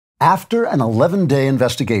After an 11-day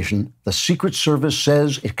investigation, the Secret Service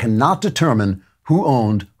says it cannot determine who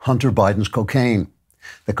owned Hunter Biden's cocaine.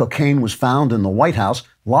 The cocaine was found in the White House,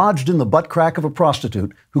 lodged in the butt crack of a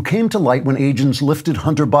prostitute who came to light when agents lifted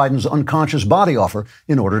Hunter Biden's unconscious body off her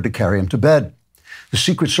in order to carry him to bed. The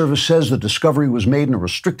Secret Service says the discovery was made in a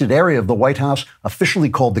restricted area of the White House,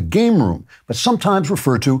 officially called the game room, but sometimes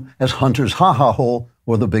referred to as Hunter's ha-ha hole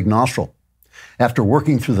or the big nostril. After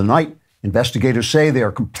working through the night, investigators say they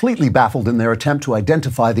are completely baffled in their attempt to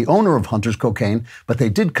identify the owner of Hunter's cocaine, but they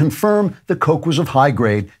did confirm the coke was of high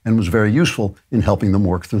grade and was very useful in helping them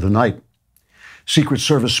work through the night. Secret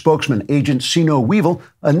Service spokesman Agent Sino Weevil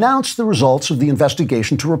announced the results of the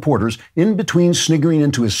investigation to reporters in between sniggering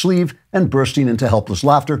into his sleeve and bursting into helpless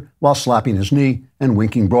laughter while slapping his knee and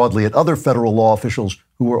winking broadly at other federal law officials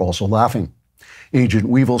who were also laughing. Agent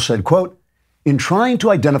Weevil said, quote, "In trying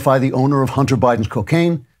to identify the owner of Hunter Biden's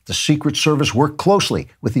cocaine, the Secret Service worked closely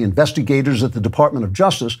with the investigators at the Department of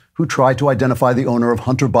Justice who tried to identify the owner of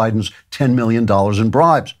Hunter Biden's $10 million in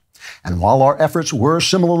bribes. And while our efforts were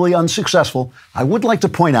similarly unsuccessful, I would like to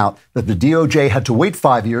point out that the DOJ had to wait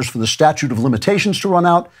 5 years for the statute of limitations to run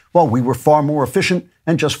out, while we were far more efficient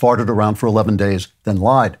and just farted around for 11 days, then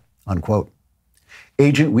lied," unquote.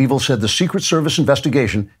 Agent Weevil said the Secret Service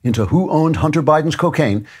investigation into who owned Hunter Biden's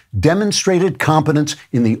cocaine demonstrated competence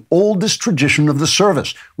in the oldest tradition of the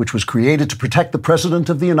service, which was created to protect the President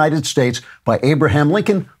of the United States by Abraham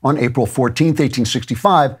Lincoln on April 14,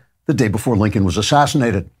 1865, the day before Lincoln was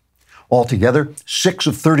assassinated. Altogether, 6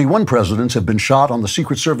 of 31 presidents have been shot on the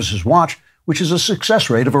Secret Service's watch, which is a success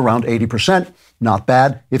rate of around 80%. Not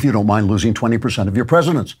bad if you don't mind losing 20% of your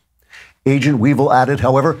presidents. Agent Weevil added,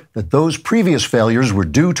 however, that those previous failures were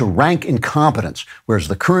due to rank incompetence, whereas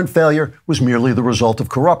the current failure was merely the result of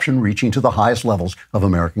corruption reaching to the highest levels of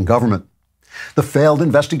American government. The failed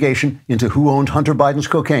investigation into who owned Hunter Biden's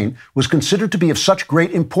cocaine was considered to be of such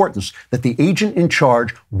great importance that the agent in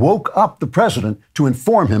charge woke up the president to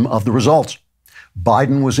inform him of the results.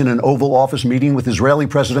 Biden was in an Oval Office meeting with Israeli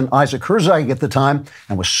President Isaac Herzog at the time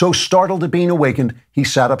and was so startled at being awakened, he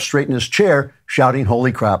sat up straight in his chair, shouting,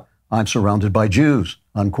 "Holy crap, I'm surrounded by Jews,"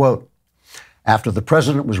 unquote. After the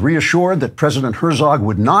president was reassured that President Herzog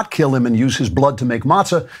would not kill him and use his blood to make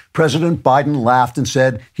matzah, President Biden laughed and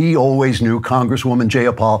said he always knew Congresswoman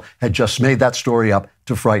Jayapal had just made that story up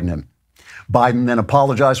to frighten him. Biden then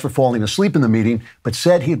apologized for falling asleep in the meeting, but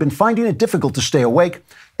said he had been finding it difficult to stay awake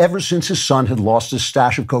ever since his son had lost his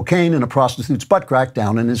stash of cocaine in a prostitute's butt crack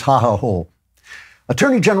down in his ha-ha hole.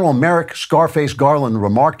 Attorney General Merrick Scarface Garland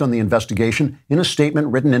remarked on the investigation in a statement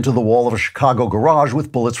written into the wall of a Chicago garage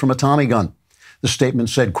with bullets from a Tommy gun. The statement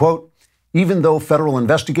said, quote, "Even though federal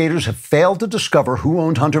investigators have failed to discover who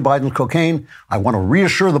owned Hunter Biden's cocaine, I want to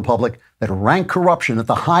reassure the public that rank corruption at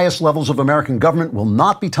the highest levels of American government will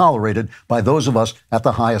not be tolerated by those of us at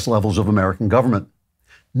the highest levels of American government.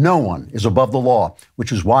 No one is above the law,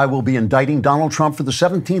 which is why we'll be indicting Donald Trump for the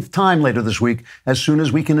 17th time later this week as soon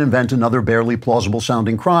as we can invent another barely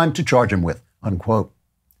plausible-sounding crime to charge him with," unquote.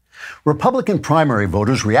 Republican primary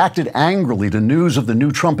voters reacted angrily to news of the new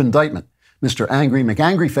Trump indictment. Mr. Angry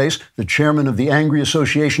McAngryface, the chairman of the Angry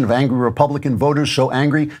Association of Angry Republican Voters so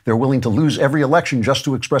angry they're willing to lose every election just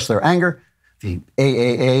to express their anger, the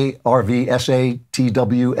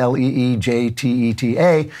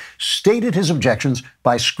AAARVSATWLEEJTETA, stated his objections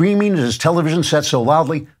by screaming at his television set so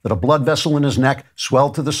loudly that a blood vessel in his neck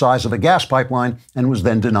swelled to the size of a gas pipeline and was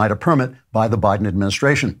then denied a permit by the Biden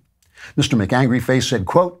administration. Mr. McAngryface said,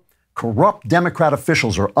 quote, "Corrupt Democrat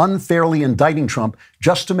officials are unfairly indicting Trump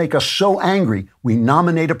just to make us so angry we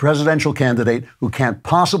nominate a presidential candidate who can't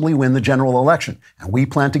possibly win the general election, and we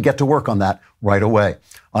plan to get to work on that right away,"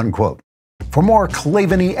 unquote. For more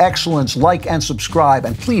Klavan-y excellence, like and subscribe,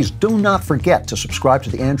 and please do not forget to subscribe to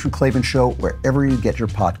The Andrew Klavan Show wherever you get your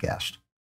podcast.